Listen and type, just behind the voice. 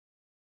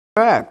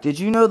Fact, did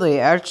you know they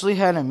actually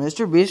had a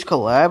Mr. Beast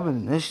collab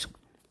in this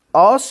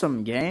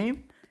awesome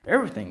game?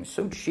 Everything's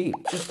so cheap,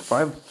 just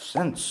 5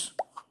 cents.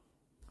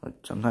 Like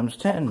sometimes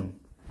 10.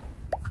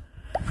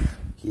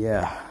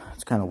 Yeah,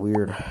 it's kind of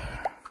weird.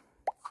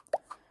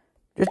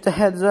 Just a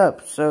heads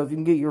up, so if you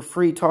can get your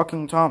free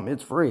Talking Tom,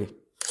 it's free.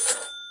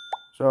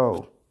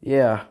 So,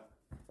 yeah.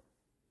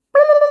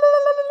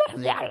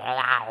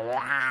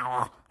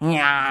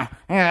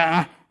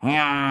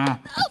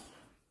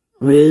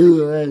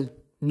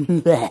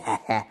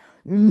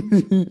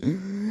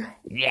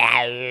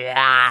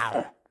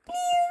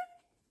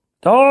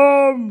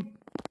 Tom,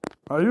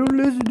 are you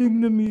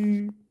listening to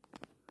me?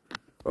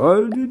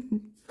 I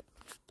didn't.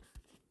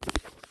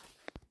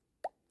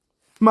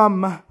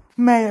 Mama,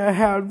 may I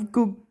have a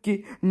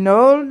cookie?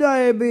 No,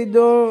 baby,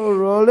 don't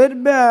roll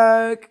it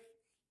back.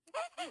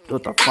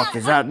 What the fuck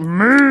does that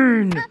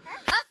mean?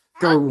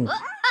 Go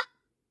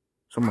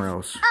somewhere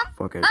else.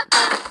 Fuck it.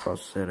 If I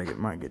said I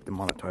might get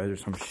demonetized or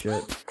some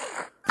shit.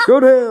 Go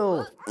to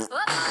hell.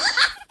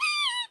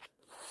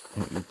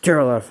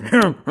 Tear left.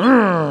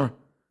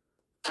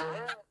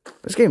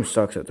 This game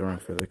sucks at throwing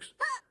physics.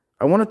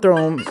 I want to throw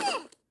him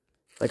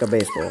like a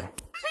baseball.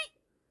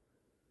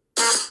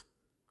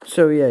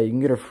 So yeah, you can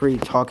get a free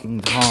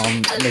Talking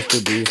Tom Mr.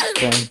 Beast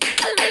thing.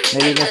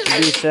 Maybe Mr.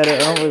 Beast said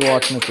it. I don't really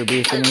watch Mr.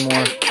 Beast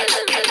anymore.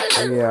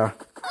 So yeah.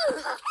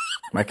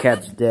 My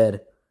cat's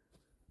dead.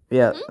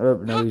 Yeah. Oh,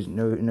 no, he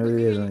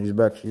isn't. He's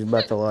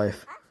back to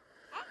life.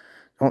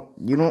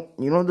 You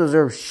don't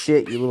deserve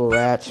shit, you little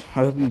rat. I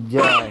hope you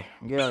die.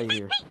 Get out of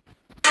here.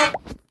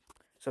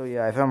 So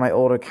yeah, I found my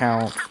old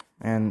account,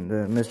 and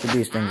the Mr.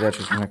 Beast thing's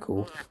actually kind of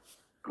cool.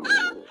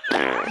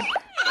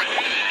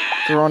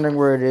 If you're wondering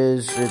where it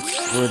is,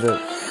 it's where the...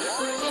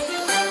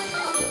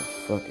 What the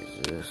fuck is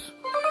this?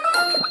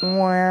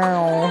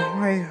 Wow,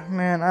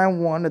 man, I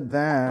wanted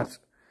that.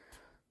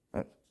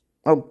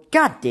 Oh,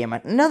 god damn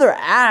it, another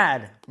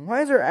ad!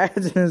 Why is there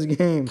ads in this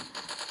game?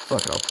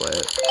 Fuck it, I'll play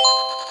it.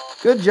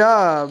 Good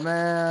job,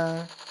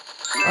 man.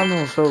 I'm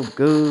doing so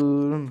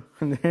good.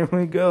 And there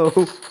we go.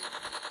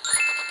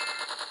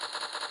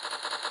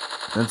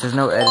 Since there's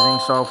no editing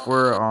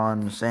software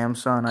on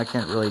Samsung, I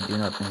can't really do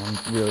nothing. I'm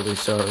really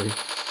sorry.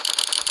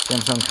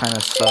 Samsung kind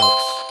of sucks.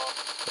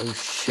 Oh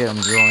shit, I'm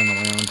drawing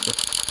around.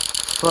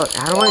 Fuck,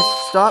 how do I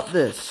stop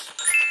this?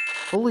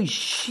 Holy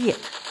shit.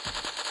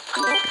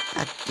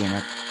 God damn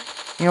it.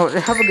 You know what,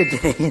 have a good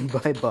day and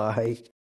bye-bye.